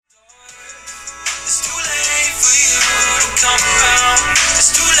come around. It's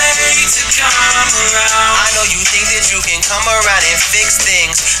too late to come around. I know you think that you can come around and fix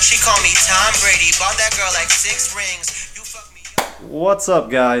things. She called me Tom Brady, bought that girl like 6 rings. You fuck me up. What's up,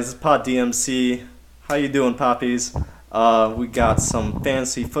 guys? It's Pod DMC. How you doing, poppies? We got some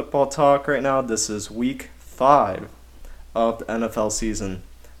fantasy football talk right now. This is week 5 of the NFL season.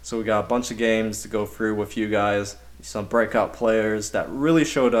 So we got a bunch of games to go through with you guys. Some breakout players that really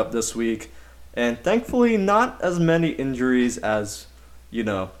showed up this week. And thankfully, not as many injuries as,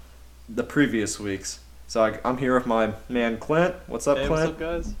 the previous weeks. So I'm here with my man Clint. What's up, Hey, Clint? what's up,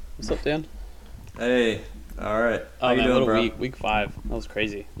 guys? What's up, Dan? Hey, all right. Oh, How you man, doing, what a bro? week 5. That was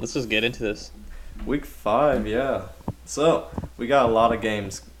crazy. Let's just get into this. Week 5, yeah. So we got a lot of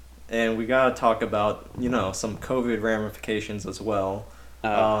games, and we got to talk about some COVID ramifications as well.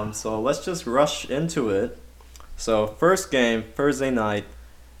 So let's just rush into it. So first game, Thursday night,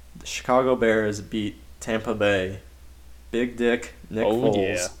 the Chicago Bears beat Tampa Bay. Big Dick Nick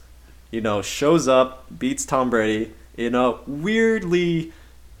Foles, shows up, beats Tom Brady in a weirdly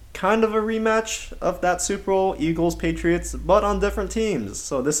kind of a rematch of that Super Bowl, Eagles-Patriots, but on different teams.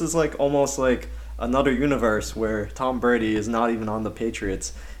 So this is almost like another universe where Tom Brady is not even on the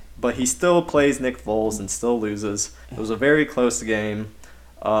Patriots, but he still plays Nick Foles and still loses. It was a very close game.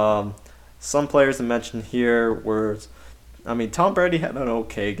 Some players to mention here were, Tom Brady had an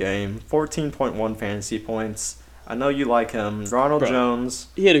okay game, 14.1 fantasy points. I know you like him. Ronald Jones.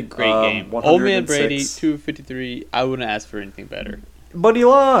 He had a great game. Old man Brady, 253. I wouldn't ask for anything better. But he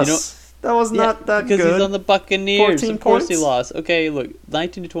lost. That was not that good. Because he's on the Buccaneers. 14 Of course he points? lost. Okay, look,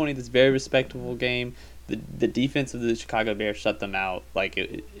 19-20, this very respectable game. The defense of the Chicago Bears shut them out.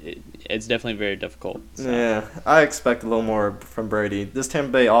 It's definitely very difficult. So. Yeah, I expect a little more from Brady. This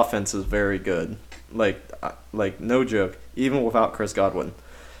Tampa Bay offense is very good. No joke, even without Chris Godwin.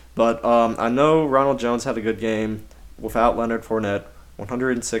 But I know Ronald Jones had a good game without Leonard Fournette,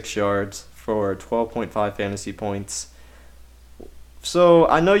 106 yards for 12.5 fantasy points. So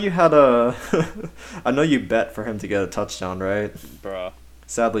I know you had I know you bet for him to get a touchdown, right? Bruh.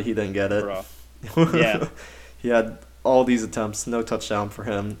 Sadly, he didn't get it. Bruh. Yeah. He had all these attempts, no touchdown for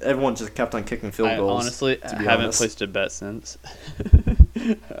him. Everyone just kept on kicking field goals. I honestly haven't honest. placed a bet since.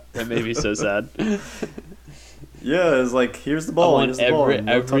 That made me so sad. Yeah, it's like, here's the ball. I won here's the ball. every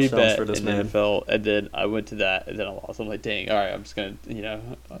No touchdowns bet for this in man. the NFL, and then I went to that, and then I lost. I'm like, dang, all right, I'm just going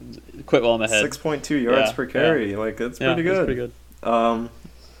to, quit while I'm ahead. 6.2 yards Yeah, per carry. yeah. That's Yeah, pretty that's good. pretty good.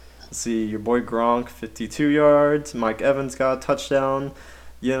 Let's see, your boy Gronk, 52 yards. Mike Evans got a touchdown.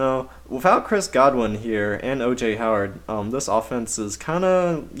 Without Chris Godwin here and O.J. Howard, this offense is kind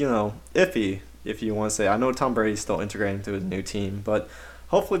of, iffy, if you want to say. I know Tom Brady's still integrating to his new team, but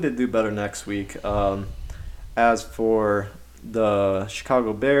hopefully they do better next week. As for the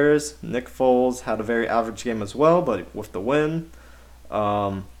Chicago Bears, Nick Foles had a very average game as well, but with the win,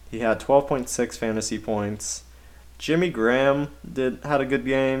 he had 12.6 fantasy points. Jimmy Graham had a good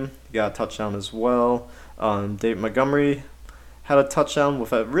game. He got a touchdown as well. David Montgomery had a touchdown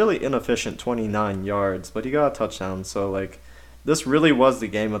with a really inefficient 29 yards, but he got a touchdown. So, this really was the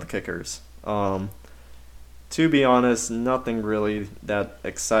game of the kickers. To be honest, nothing really that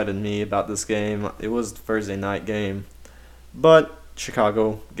excited me about this game. It was the Thursday night game. But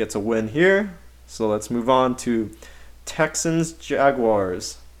Chicago gets a win here. So let's move on to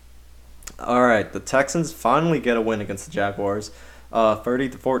Texans-Jaguars. All right, the Texans finally get a win against the Jaguars.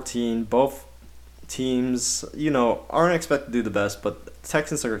 30-14. Both teams, aren't expected to do the best, but the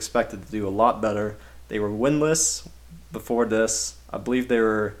Texans are expected to do a lot better. They were winless before this. I believe they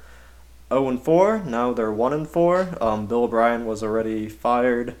were 0-4. Now they're 1-4. Bill O'Brien was already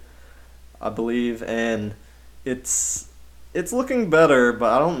fired, I believe, and it's looking better,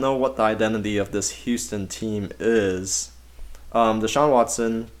 but I don't know what the identity of this Houston team is. Deshaun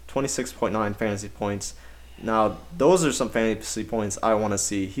Watson, 26.9 fantasy points. Now, those are some fantasy points I want to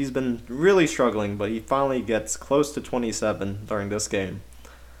see. He's been really struggling, but he finally gets close to 27 during this game.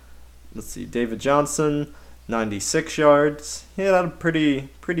 Let's see, David Johnson, 96 yards. He had a pretty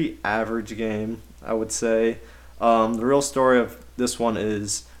average game, I would say. The real story of this one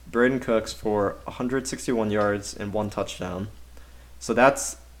is Braden Cooks for 161 yards and 1 touchdown. So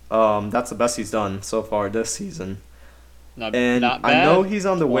that's the best he's done so far this season. Not bad. I know he's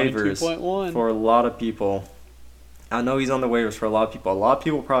on the waivers 22.1. for a lot of people. A lot of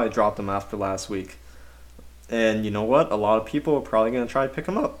people probably dropped him after last week. And you know what? A lot of people are probably going to try to pick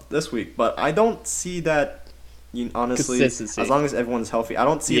him up this week. But I don't see that, honestly, Consistency. as long as everyone's healthy. I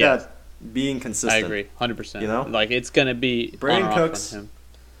don't see that being consistent. I agree, 100%. It's going to be Brandon on or off Cooks, on him.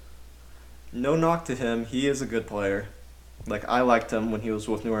 No knock to him. He is a good player. I liked him when he was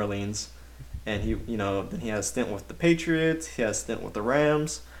with New Orleans. and then he had a stint with the Patriots. He had a stint with the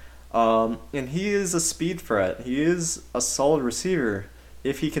Rams, and he is a speed threat. He is a solid receiver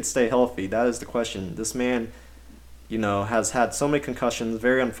if he could stay healthy. That is the question. This man, has had so many concussions.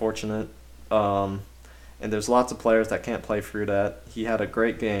 Very unfortunate. And there's lots of players that can't play through that. He had a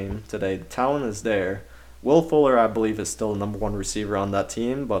great game today. The talent is there. Will Fuller, I believe, is still the number one receiver on that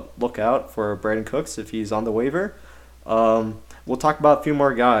team, but look out for Brandon Cooks if he's on the waiver. We'll talk about a few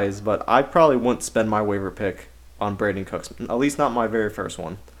more guys, but I probably wouldn't spend my waiver pick on Brandon Cooks, at least not my very first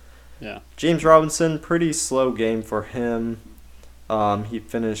one. Yeah. James Robinson, pretty slow game for him. He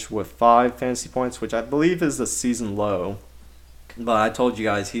finished with 5 fantasy points, which I believe is the season low. But I told you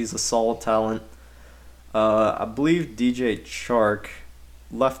guys, he's a solid talent. I believe DJ Chark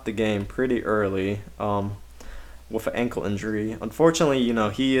left the game pretty early with an ankle injury. Unfortunately,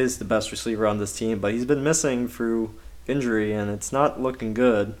 he is the best receiver on this team, but he's been missing through injury, and it's not looking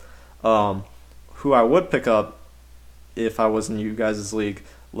good. Who I would pick up if I was in you guys' league,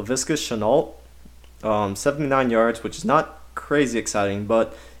 Laviska Shenault, 79 yards, which is not crazy exciting,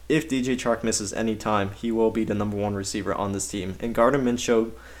 but if DJ Chark misses any time, he will be the number one receiver on this team. And Gardner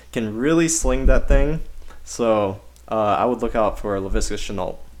Minshew can really sling that thing, so I would look out for Laviska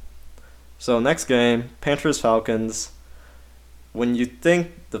Shenault. So next game, Panthers-Falcons. When you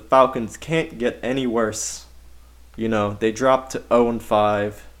think the Falcons can't get any worse, they dropped to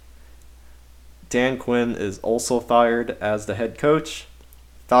 0-5. Dan Quinn is also fired as the head coach.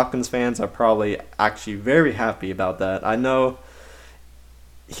 Falcons fans are probably actually very happy about that. I know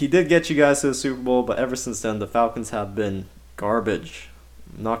he did get you guys to the Super Bowl, but ever since then, the Falcons have been garbage.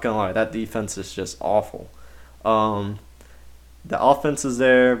 I'm not going to lie, that defense is just awful. The offense is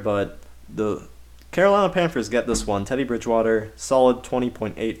there, but the Carolina Panthers get this one. Teddy Bridgewater, solid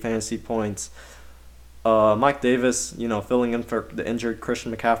 20.8 fantasy points. Mike Davis, filling in for the injured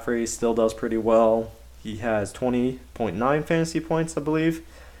Christian McCaffrey, still does pretty well. He has 20.9 fantasy points, I believe.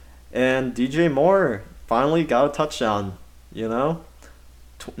 And DJ Moore finally got a touchdown, 19.3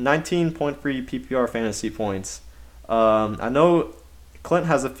 PPR fantasy points. I know Clint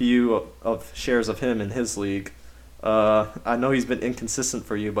has a few of shares of him in his league. I know he's been inconsistent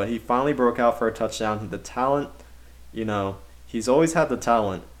for you, but he finally broke out for a touchdown. The talent, he's always had the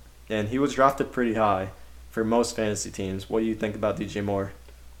talent, and he was drafted pretty high for most fantasy teams. What do you think about DJ Moore?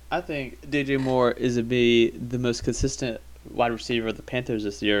 I think DJ Moore is to be the most consistent wide receiver of the Panthers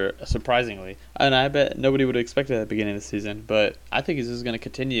this year, surprisingly. And I bet nobody would have expected that at the beginning of the season, but I think he's just going to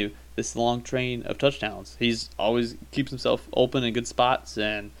continue this long train of touchdowns. He's always keeps himself open in good spots,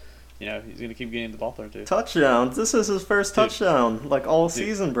 and he's going to keep getting the ball thrown too. Touchdowns. This is his first touchdown, all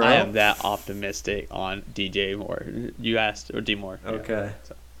season, bro. I am that optimistic on DJ Moore. You asked, or D Moore. Okay. Yeah,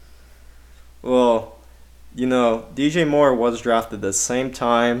 so. Well, DJ Moore was drafted the same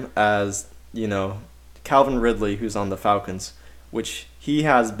time as, Calvin Ridley, who's on the Falcons, which he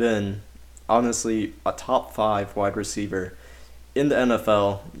has been, honestly, a top 5 wide receiver in the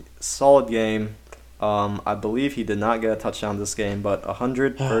NFL. Solid game. I believe he did not get a touchdown this game, but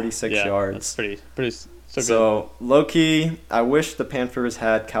 136 yards. That's pretty so low-key, I wish the Panthers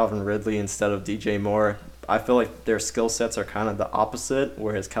had Calvin Ridley instead of DJ Moore. I feel like their skill sets are kind of the opposite,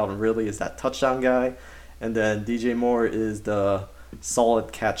 whereas Calvin Ridley is that touchdown guy, and then DJ Moore is the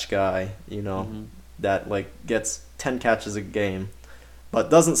solid catch guy, that gets 10 catches a game,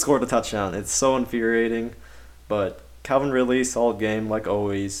 but doesn't score the touchdown. It's so infuriating. But Calvin Ridley, solid game like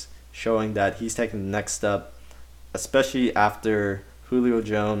always, showing that he's taking the next step, especially after Julio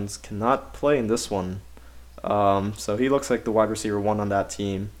Jones cannot play in this one. So he looks like the wide receiver 1 on that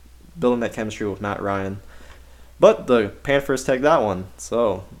team, building that chemistry with Matt Ryan. But the Panthers take that one.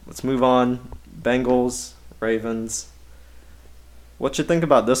 So let's move on. Bengals, Ravens. What you think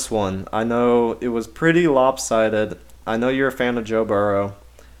about this one? I know it was pretty lopsided. I know you're a fan of Joe Burrow.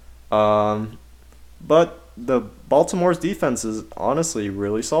 But the Baltimore's defense is honestly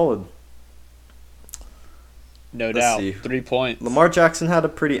really solid. No doubt. 3 points. Lamar Jackson had a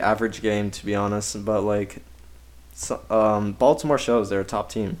pretty average game, to be honest. But, Baltimore shows they're a top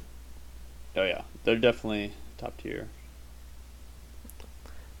team. Oh, yeah. They're definitely top tier.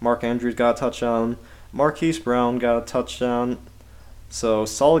 Mark Andrews got a touchdown. Marquise Brown got a touchdown. So,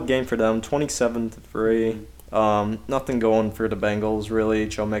 solid game for them, 27-3. Nothing going for the Bengals, really.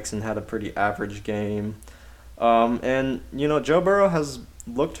 Joe Mixon had a pretty average game. And, Joe Burrow has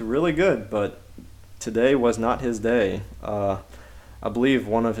looked really good, but today was not his day. I believe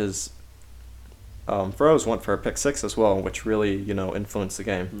one of his throws went for a pick 6 as well, which really, influenced the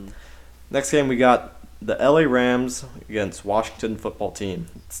game. Next game, we got the LA Rams against Washington football team.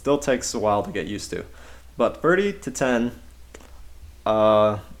 It still takes a while to get used to. But 30-10,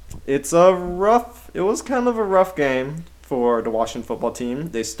 It was kind of a rough game for the Washington football team.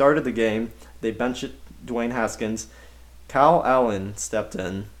 They started the game, they benched Dwayne Haskins. Kyle Allen stepped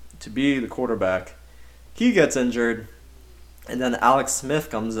in to be the quarterback. He gets injured, and then Alex Smith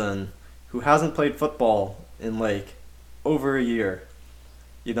comes in, who hasn't played football in like over a year.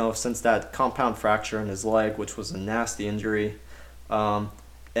 Since that compound fracture in his leg, which was a nasty injury.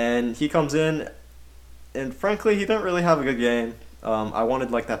 And he comes in, and frankly, he didn't really have a good game. I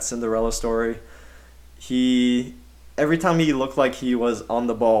wanted like that Cinderella story. Every time he looked like he was on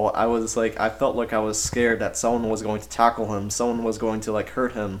the ball, I felt like I was scared that someone was going to tackle him, someone was going to like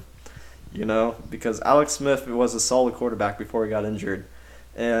hurt him, because Alex Smith was a solid quarterback before he got injured.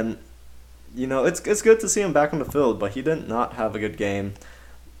 And it's good to see him back on the field, but he did not have a good game.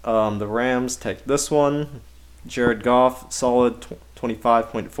 The Rams take this one. Jared Goff, solid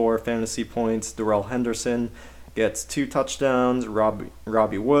 25.4 fantasy points. Darrell Henderson gets 2 touchdowns.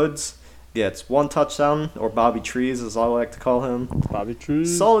 Robbie Woods gets 1 touchdown, or Bobby Trees as I like to call him. Bobby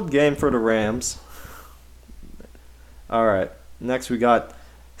Trees. Solid game for the Rams. All right, next we got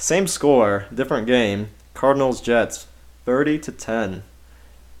same score, different game. Cardinals-Jets, 30-10.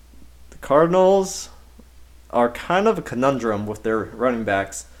 The Cardinals are kind of a conundrum with their running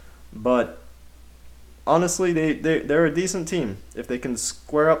backs, but honestly, they're a decent team. If they can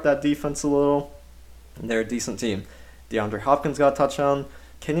square up that defense a little, they're a decent team. DeAndre Hopkins got a touchdown,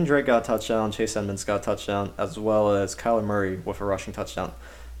 Kenyon Drake got a touchdown, Chase Edmonds got a touchdown, as well as Kyler Murray with a rushing touchdown.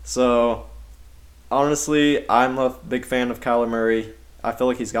 So, honestly, I'm a big fan of Kyler Murray. I feel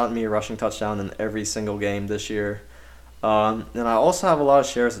like he's gotten me a rushing touchdown in every single game this year. And I also have a lot of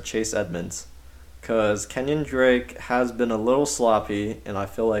shares of Chase Edmonds, because Kenyon Drake has been a little sloppy, and I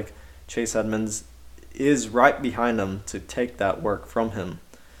feel like Chase Edmonds is right behind him to take that work from him.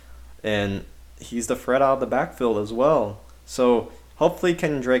 And he's the threat out of the backfield as well. So hopefully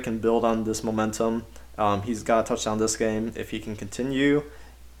Kenyon Drake can build on this momentum. He's got a touchdown this game. If he can continue,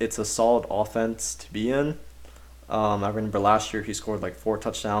 it's a solid offense to be in. I remember last year he scored like 4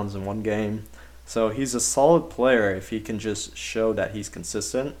 touchdowns in one game. So he's a solid player if he can just show that he's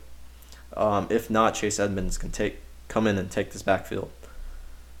consistent. If not, Chase Edmonds can come in and take this backfield.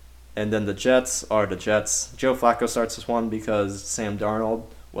 And then the Jets are the Jets. Joe Flacco starts this one because Sam Darnold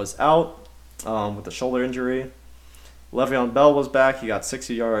was out with a shoulder injury. Le'Veon Bell was back. He got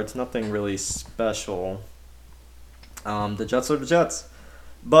 60 yards. Nothing really special. The Jets are the Jets.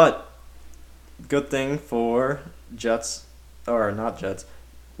 But good thing for Jets, or not Jets,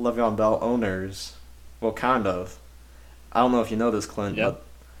 Le'Veon Bell owners. Well, kind of. I don't know if you know this, Clint, Yep.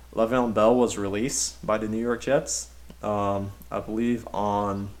 but Le'Veon Bell was released by the New York Jets, I believe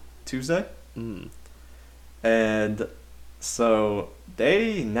on Tuesday. And so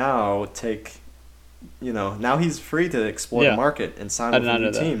they now now he's free to explore the market and sign with a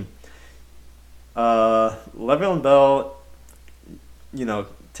new team. Le'Veon Bell,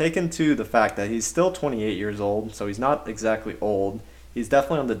 taken to the fact that he's still 28 years old, so he's not exactly old. He's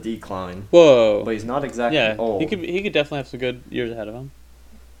definitely on the decline. Whoa. But he's not exactly old. He could definitely have some good years ahead of him.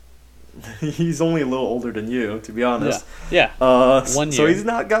 He's only a little older than you, to be honest. Yeah. 1 year. So he's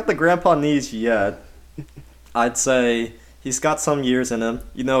not got the grandpa knees yet. I'd say he's got some years in him.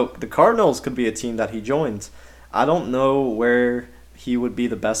 The Cardinals could be a team that he joins. I don't know where he would be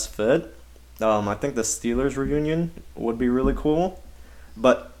the best fit. I think the Steelers reunion would be really cool.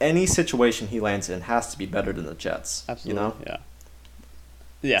 But any situation he lands in has to be better than the Jets. Absolutely.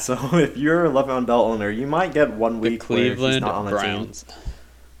 Yeah. So if you're a Le'Veon Bell owner, you might get 1 week where he's not on the Browns. team.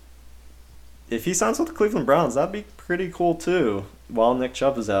 If he signs with the Cleveland Browns, that'd be pretty cool too, while Nick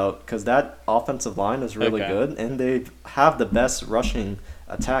Chubb is out, because that offensive line is really good, and they have the best rushing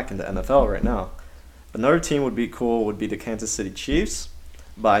attack in the NFL right now. Another team would be the Kansas City Chiefs,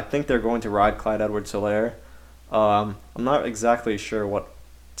 but I think they're going to ride Clyde Edwards-Helaire. I'm not exactly sure what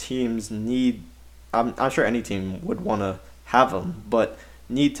teams need. I'm sure any team would want to have him, but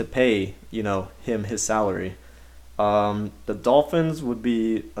need to pay him his salary. The Dolphins would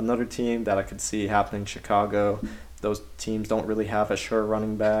be another team that I could see happening. Chicago, those teams don't really have a sure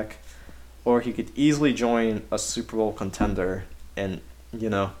running back, or he could easily join a Super Bowl contender and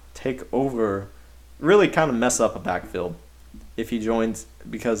take over, really kind of mess up a backfield if he joins,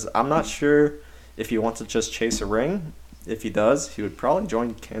 because I'm not sure if he wants to just chase a ring. If he does, he would probably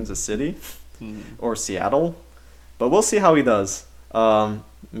join Kansas City or Seattle, but we'll see how he does.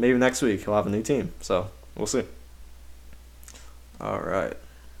 Maybe next week he'll have a new team, so we'll see. All right.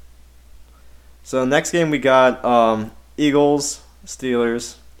 So next game we got Eagles,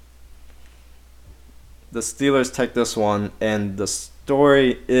 Steelers. The Steelers take this one, and the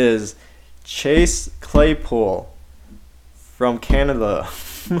story is Chase Claypool, from Canada.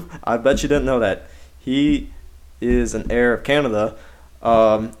 I bet you didn't know that. He is an heir of Canada.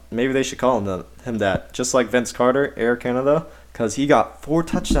 Maybe they should call him that. Just like Vince Carter, heir Canada, because he got 4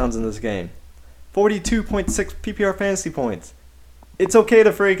 touchdowns in this game. 42.6 PPR fantasy points. It's okay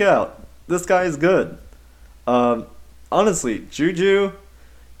to freak out. This guy is good. Honestly, Juju,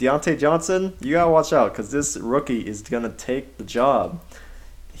 Deontay Johnson, you gotta watch out because this rookie is gonna take the job.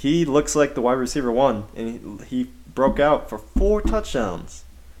 He looks like the wide receiver 1, and he broke out for 4 touchdowns.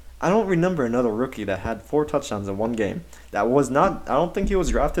 I don't remember another rookie that had 4 touchdowns in one game. That was not. I don't think he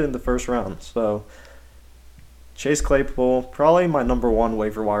was drafted in the first round. So Chase Claypool, probably my number 1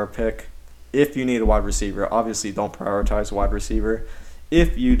 waiver wire pick. If you need a wide receiver, obviously don't prioritize wide receiver.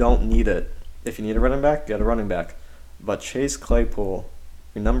 If you don't need it, if you need a running back, get a running back. But Chase Claypool,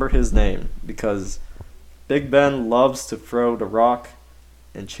 remember his name because Big Ben loves to throw the rock,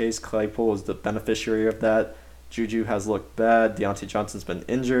 and Chase Claypool is the beneficiary of that. Juju has looked bad. Deontay Johnson's been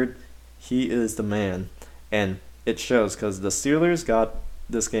injured. He is the man, and it shows because the Steelers got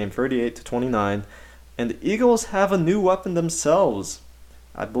this game 38-29, and the Eagles have a new weapon themselves.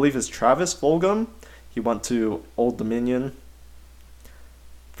 I believe it's Travis Fulgham. He went to Old Dominion.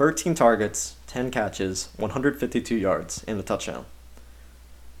 13 targets, 10 catches, 152 yards, and a touchdown.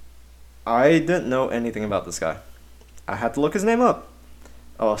 I didn't know anything about this guy. I had to look his name up.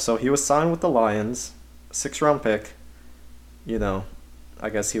 Oh, so he was signed with the Lions, 6th-round pick. You know, I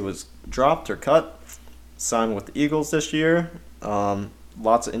guess he was dropped or cut. Signed with the Eagles this year.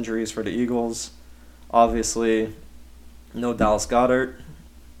 Lots of injuries for the Eagles. Obviously, no Dallas Goedert,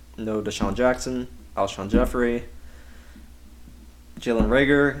 no Deshaun Jackson, Alshon Jeffrey. Jalen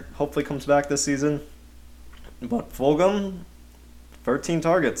Reagor hopefully comes back this season. But Fulgham, 13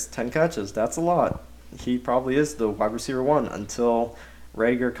 targets, 10 catches. That's a lot. He probably is the wide receiver 1 until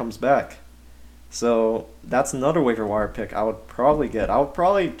Reagor comes back. So that's another waiver wire pick I would probably get. I would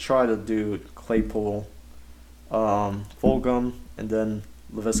probably try to do Claypool, Fulgham, and then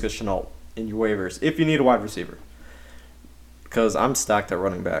Laviska Shenault in your waivers if you need a wide receiver. Because I'm stacked at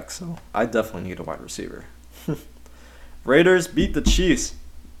running back, so I definitely need a wide receiver. Raiders beat the Chiefs.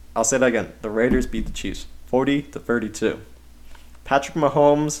 I'll say that again. The Raiders beat the Chiefs 40-32. Patrick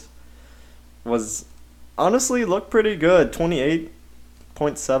Mahomes was honestly looked pretty good.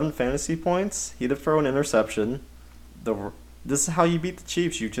 28.7 fantasy points. He did throw an interception. This is how you beat the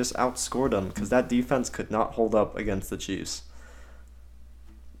Chiefs. You just outscored them because that defense could not hold up against the Chiefs.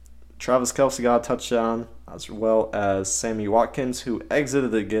 Travis Kelce got a touchdown, as well as Sammy Watkins, who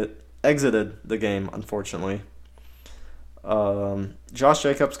exited the game, unfortunately. Josh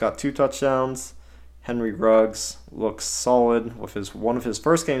Jacobs got 2 touchdowns. Henry Ruggs looks solid with one of his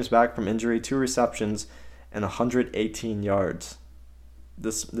first games back from injury, 2 receptions, and 118 yards.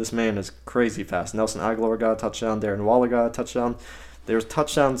 This man is crazy fast. Nelson Aguilar got a touchdown. Darren Waller got a touchdown. There's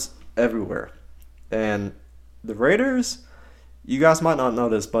touchdowns everywhere. And the Raiders, you guys might not know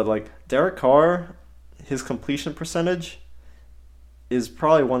this, but like Derek Carr, his completion percentage is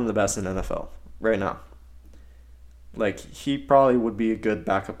probably one of the best in the NFL right now. Like, he probably would be a good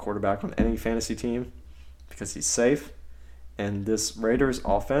backup quarterback on any fantasy team because he's safe. And this Raiders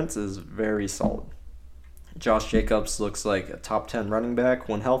offense is very solid. Josh Jacobs looks like a top 10 running back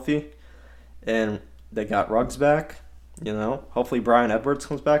when healthy. And they got Ruggs back. You know, hopefully Bryan Edwards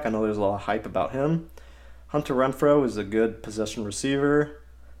comes back. I know there's a lot of hype about him. Hunter Renfrow is a good possession receiver.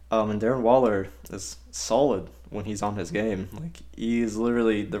 And Darren Waller is solid when he's on his game. Like, he's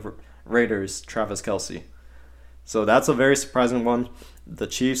literally the Raiders' Travis Kelce. So that's a very surprising one. The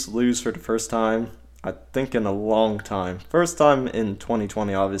Chiefs lose for the first time, I think, in a long time. First time in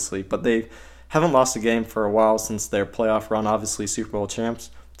 2020, obviously, but they haven't lost a game for a while since their playoff run, obviously Super Bowl champs.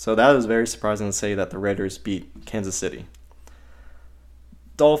 So that is very surprising to say that the Raiders beat Kansas City.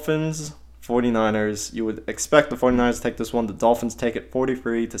 Dolphins, 49ers. You would expect the 49ers to take this one. The Dolphins take it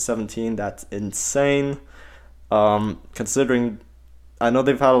 43-17. That's insane. Considering I know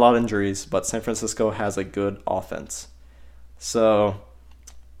they've had a lot of injuries, but San Francisco has a good offense. So,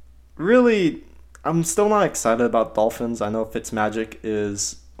 really, I'm still not excited about Dolphins. I know Fitzmagic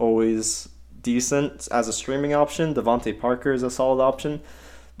is always decent as a streaming option. Devontae Parker is a solid option.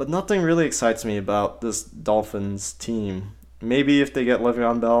 But nothing really excites me about this Dolphins team. Maybe if they get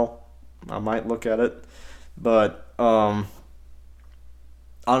Le'Veon Bell, I might look at it. But,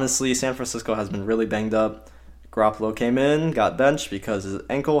 honestly, San Francisco has been really banged up. Garoppolo came in, got benched because his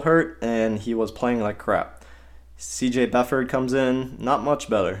ankle hurt, and he was playing like crap. CJ Beathard comes in, not much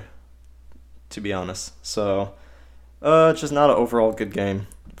better, to be honest. So, just not an overall good game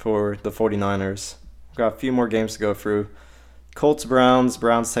for the 49ers. Got a few more games to go through. Colts, Browns.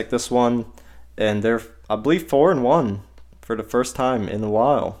 Browns take this one, and they're, I believe, 4-1 for the first time in a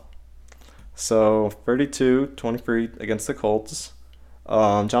while. So 32-23 against the Colts.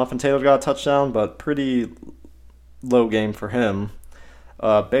 Jonathan Taylor got a touchdown, but pretty low game for him.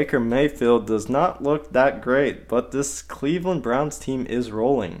 Baker Mayfield does not look that great, but this Cleveland Browns team is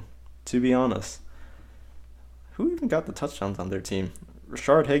rolling, to be honest. Who even got the touchdowns on their team?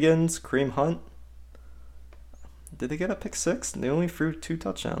 Rashard Higgins, Kareem Hunt. Did they get a pick six? They only threw 2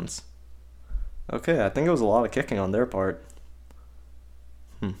 touchdowns. Okay, I think it was a lot of kicking on their part.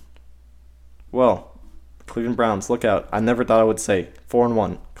 Well, Cleveland Browns, look out. I never thought I would say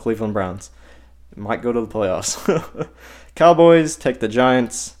 4-1, Cleveland Browns. Might go to the playoffs. Cowboys take the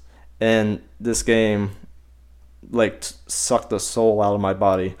Giants, and this game sucked the soul out of my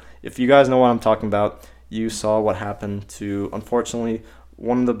body. If you guys know what I'm talking about, you saw what happened to, unfortunately,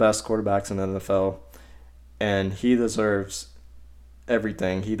 one of the best quarterbacks in the NFL, and he deserves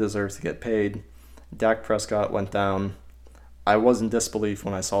everything. He deserves to get paid. Dak Prescott went down. I was in disbelief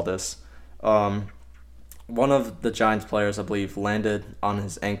when I saw this. One of the Giants players, I believe, landed on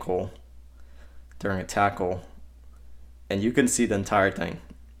his ankle during a tackle, and you can see the entire thing.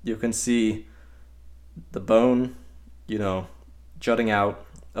 You can see the bone, jutting out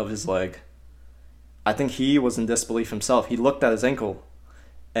of his leg. I think he was in disbelief himself. He looked at his ankle,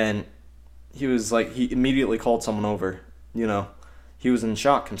 and he was he immediately called someone over. He was in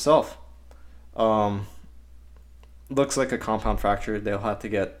shock himself. Looks like a compound fracture. They'll have to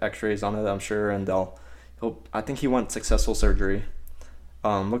get x-rays on it, I'm sure, and I think he went successful surgery.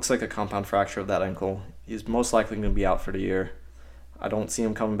 Looks like a compound fracture of that ankle. He's most likely going to be out for the year. I don't see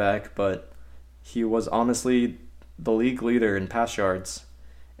him coming back, but he was honestly the league leader in pass yards,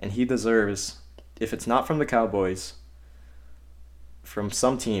 and he deserves, if it's not from the Cowboys, from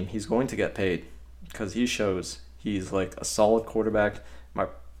some team, he's going to get paid because he shows he's a solid quarterback.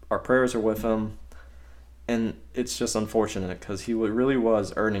 Our prayers are with him, and it's just unfortunate because he really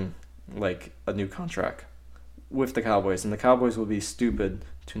was earning a new contract with the Cowboys, and the Cowboys would be stupid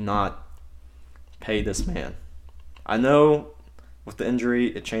to not pay this man. I know with the injury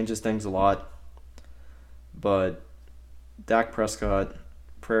it changes things a lot, but Dak Prescott,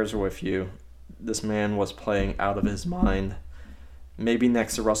 prayers are with you. This man was playing out of his mind. Maybe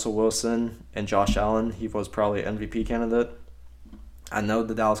next to Russell Wilson and Josh Allen, he was probably an MVP candidate. I know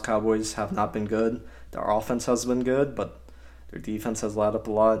the Dallas Cowboys have not been good. Their offense has been good, but their defense has let up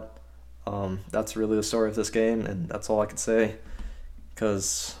a lot. That's really the story of this game, and that's all I can say,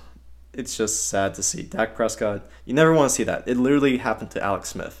 because it's just sad to see. Dak Prescott, you never want to see that. It literally happened to Alex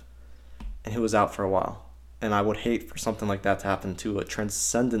Smith, and he was out for a while. And I would hate for something like that to happen to a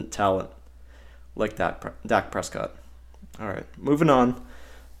transcendent talent like Dak Prescott. All right, moving on.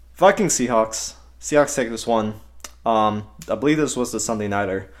 Vikings Seahawks. Seahawks take this one. I believe this was the Sunday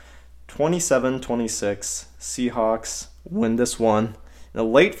nighter. 27-26. Seahawks win this one. In a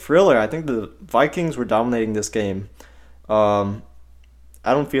late thriller, I think the Vikings were dominating this game. Adam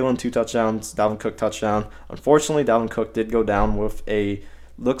Thielen 2 touchdowns, Dalvin Cook touchdown. Unfortunately, Dalvin Cook did go down with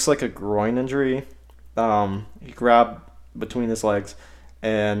looks like a groin injury. He grabbed between his legs,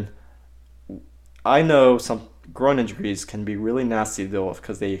 and I know some groin injuries can be really nasty to deal with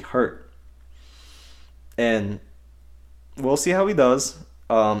because they hurt. And we'll see how he does.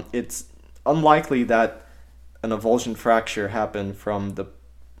 It's unlikely that an avulsion fracture happened from the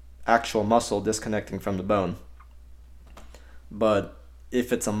actual muscle disconnecting from the bone. But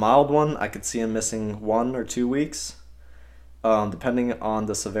if it's a mild one, I could see him missing 1 or 2 weeks, depending on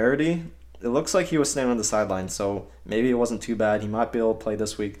the severity. It looks like he was staying on the sideline, so maybe it wasn't too bad. He might be able to play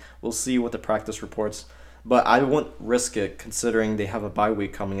this week. We'll see what the practice reports. But I wouldn't risk it considering they have a bye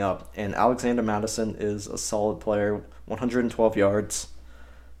week coming up. And Alexander Mattison is a solid player, 112 yards.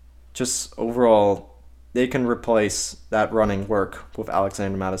 Just overall, they can replace that running work with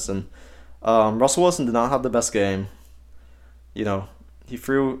Alexander Mattison. Russell Wilson did not have the best game. He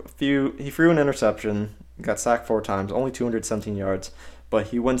threw an interception, got sacked 4 times, only 217 yards, but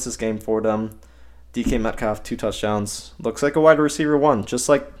he wins this game for them. DK Metcalf 2 touchdowns. Looks like a wide receiver 1, just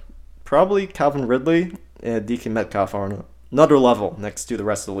like probably Calvin Ridley and DK Metcalf are on another level next to the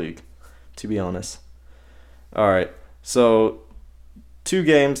rest of the league, to be honest. All right, so 2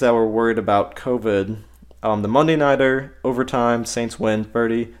 games that were worried about COVID. The Monday nighter, overtime, Saints win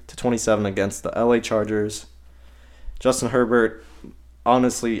 30-27 against the LA Chargers. Justin Herbert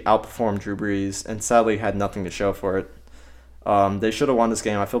honestly outperformed Drew Brees and sadly had nothing to show for it. They should have won this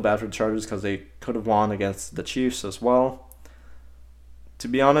game. I feel bad for the Chargers because they could have won against the Chiefs as well. To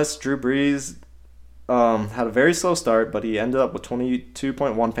be honest, Drew Brees had a very slow start, but he ended up with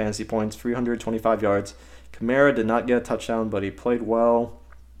 22.1 fantasy points, 325 yards. Kamara did not get a touchdown, but he played well.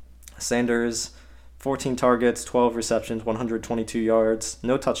 Sanders, 14 targets, 12 receptions, 122 yards,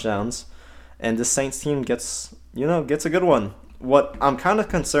 no touchdowns. And this Saints team gets a good one. What I'm kind of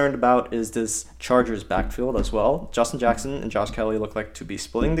concerned about is this Chargers backfield as well. Justin Jackson and Josh Kelly look like to be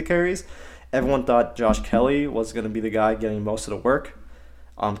splitting the carries. Everyone thought Josh Kelly was going to be the guy getting most of the work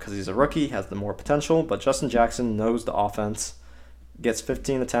because he's a rookie, has the more potential. But Justin Jackson knows the offense, gets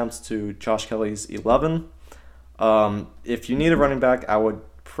 15 attempts to Josh Kelly's 11. If you need a running back, I would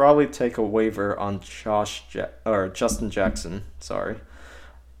probably take a waiver on Justin Jackson. Sorry.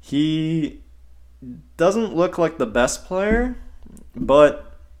 He doesn't look like the best player,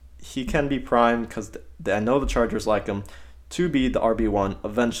 but he can be primed because I know the Chargers like him to be the RB1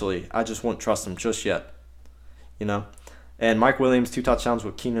 eventually. I just won't trust him just yet, And Mike Williams, 2 touchdowns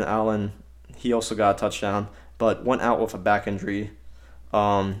with Keenan Allen. He also got a touchdown, but went out with a back injury.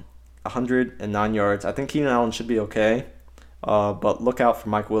 109 yards. I think Keenan Allen should be okay, but look out for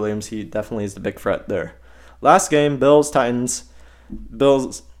Mike Williams. He definitely is the big threat there. Last game, Bills-Titans.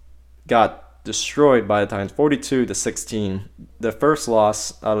 Bills got destroyed by the Titans, 42-16. The first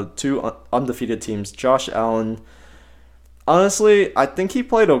loss out of 2 undefeated teams. Josh Allen, honestly, I think he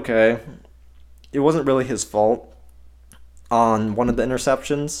played okay. It wasn't really his fault on one of the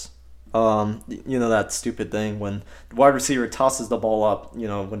interceptions. That stupid thing when the wide receiver tosses the ball up,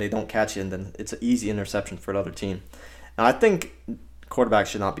 when they don't catch it, and then it's an easy interception for the other team. And I think quarterbacks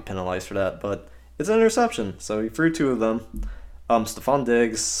should not be penalized for that, but it's an interception, so he threw 2 of them. Stephon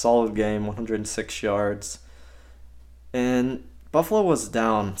Diggs, solid game, 106 yards. And Buffalo was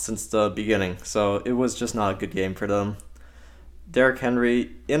down since the beginning, so it was just not a good game for them. Derrick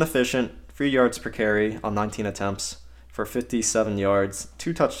Henry, inefficient, 3 yards per carry on 19 attempts for 57 yards.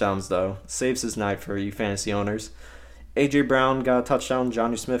 2 touchdowns, though. Saves his night for you fantasy owners. A.J. Brown got a touchdown.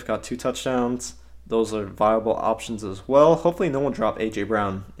 Johnny Smith got 2 touchdowns. Those are viable options as well. Hopefully no one drop A.J.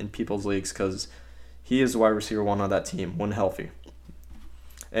 Brown in people's leagues because he is the wide receiver 1 on that team when healthy.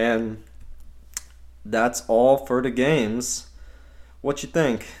 And that's all for the games. What you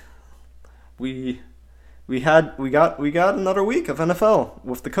think? We got another week of NFL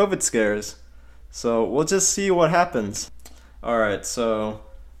with the COVID scares. So we'll just see what happens. All right, so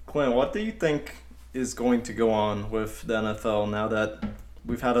Quinn, what do you think is going to go on with the NFL now that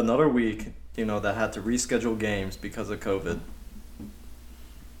we've had another week, that had to reschedule games because of COVID?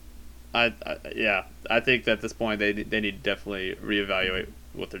 I think at this point they need to definitely reevaluate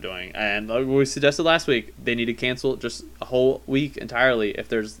what they're doing. And like we suggested last week, they need to cancel just a whole week entirely if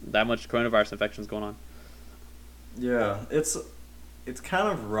there's that much coronavirus infections going on. Yeah, it's kind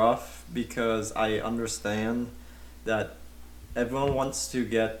of rough because I understand that everyone wants to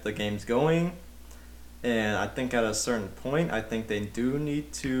get the games going, and I think at a certain point, I think they do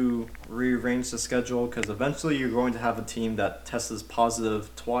need to rearrange the schedule because eventually you're going to have a team that tests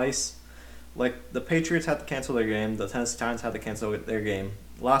positive twice. Like the Patriots had to cancel their game, the Tennessee Titans had to cancel their game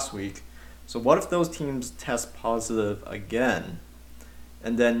last week. So what if those teams test positive again?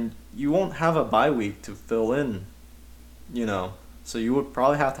 And then you won't have a bye week to fill in, So you would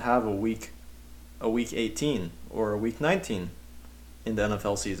probably have to have a week 18 or a week 19 in the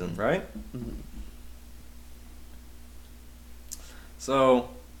NFL season, right? Mm-hmm. So,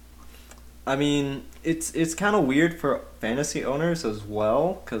 I mean, it's kind of weird for fantasy owners as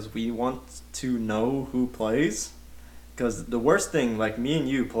well because we want to know who plays. Because the worst thing, like me and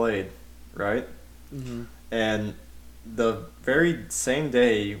you played, right? Mm-hmm. And the very same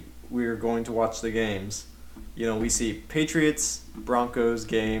day we were going to watch the games, we see Patriots, Broncos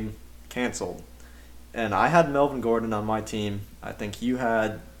game canceled. And I had Melvin Gordon on my team. I think you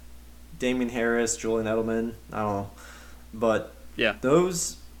had Damian Harris, Julian Edelman. I don't know. But yeah,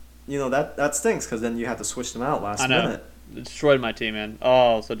 those, that stinks because then you have to switch them out last minute. It destroyed my team, man.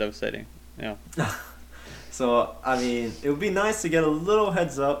 Oh, so devastating. Yeah. So, I mean, it would be nice to get a little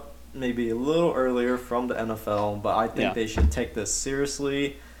heads up, maybe a little earlier from the NFL, but I think they should take this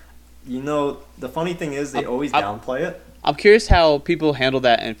seriously. The funny thing is they always downplay it. I'm curious how people handle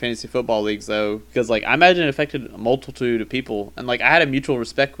that in fantasy football leagues, though, because, I imagine it affected a multitude of people. And, I had a mutual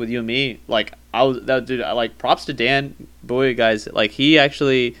respect with you and me. Props to Dan Boyd, guys. He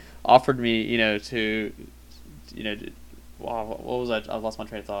actually offered me, what was that? I lost my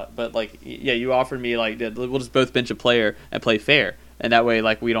train of thought. But, you offered me, we'll just both bench a player and play fair. And that way,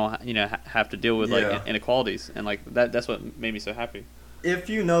 we don't, have to deal with, inequalities. And, that's what made me so happy. If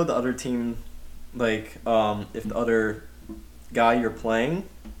the other team, if the other guy you're playing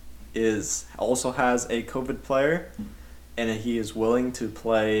also has a COVID player and he is willing to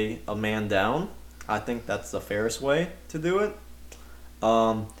play a man down, I think that's the fairest way to do it.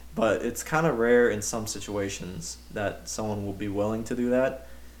 But it's kind of rare in some situations that someone will be willing to do that.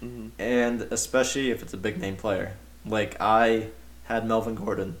 and especially if it's a big name player. Like I had Melvin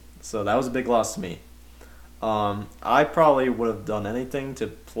Gordon, so that was a big loss to me. I probably would have done anything to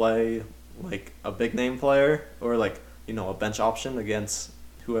play like a big name player or like a bench option against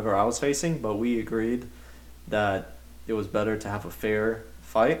whoever I was facing, but we agreed that it was better to have a fair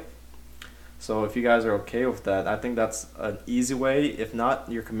fight. So if you guys are okay with that, I think that's an easy way. If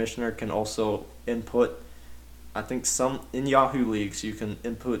not, your commissioner can also input. I think some in Yahoo leagues you can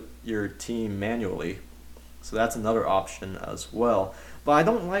input your team manually. So that's another option as well. But I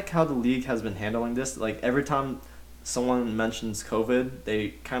don't like how the league has been handling this. Like every time someone mentions COVID, they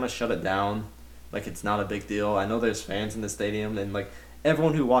kind of shut it down. Like it's not a big deal. I know there's fans in the stadium and like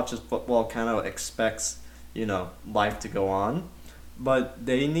everyone who watches football kind of expects, life to go on. But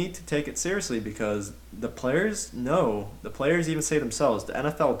they need to take it seriously because the players know. The players even say themselves, the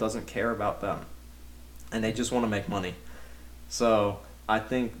NFL doesn't care about them. And they just want to make money. So I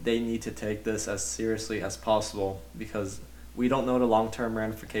think they need to take this as seriously as possible because we don't know the long-term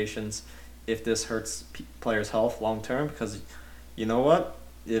ramifications if this hurts players' health long-term. Because you know what?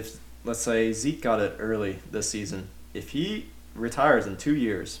 If, let's say, Zeke got it early this season, if he retires in 2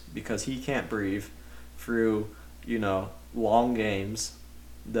 years because he can't breathe through, long games,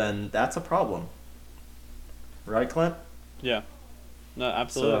 then that's a problem. Right, Clint? Yeah. No,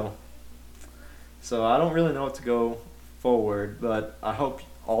 absolutely. So I don't really know what to go forward, but I hope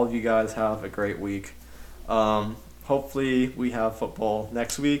all of you guys have a great week. Hopefully we have football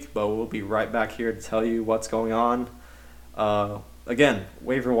next week, but we'll be right back here to tell you what's going on. Again,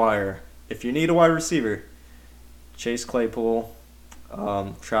 waiver wire. If you need a wide receiver, Chase Claypool,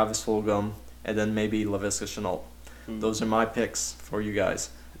 Travis Fulgham, and then maybe Laviska Shenault. Those are my picks for you guys.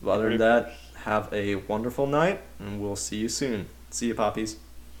 But other than that, have a wonderful night, and we'll see you soon. See you, Poppies.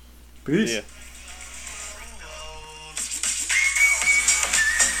 Peace. Yeah.